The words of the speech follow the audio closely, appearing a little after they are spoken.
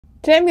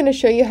Today I'm going to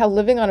show you how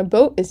living on a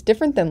boat is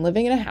different than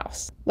living in a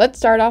house. Let's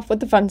start off with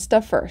the fun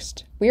stuff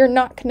first. We are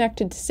not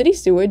connected to city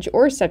sewage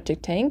or a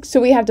septic tank,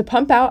 so we have to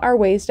pump out our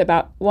waste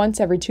about once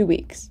every 2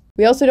 weeks.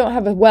 We also don't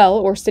have a well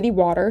or city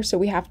water, so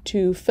we have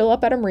to fill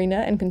up at a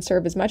marina and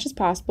conserve as much as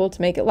possible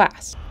to make it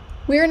last.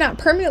 We are not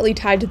permanently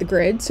tied to the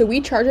grid, so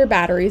we charge our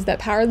batteries that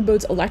power the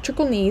boat's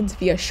electrical needs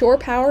via shore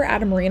power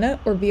at a marina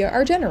or via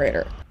our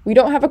generator. We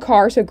don't have a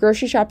car, so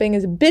grocery shopping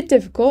is a bit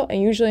difficult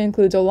and usually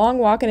includes a long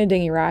walk and a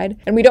dinghy ride.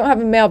 And we don't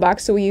have a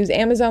mailbox, so we use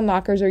Amazon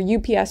lockers or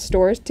UPS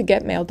stores to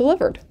get mail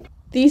delivered.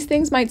 These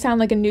things might sound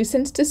like a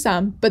nuisance to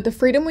some, but the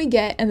freedom we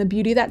get and the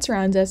beauty that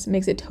surrounds us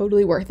makes it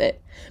totally worth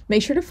it.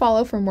 Make sure to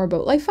follow for more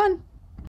boat life fun.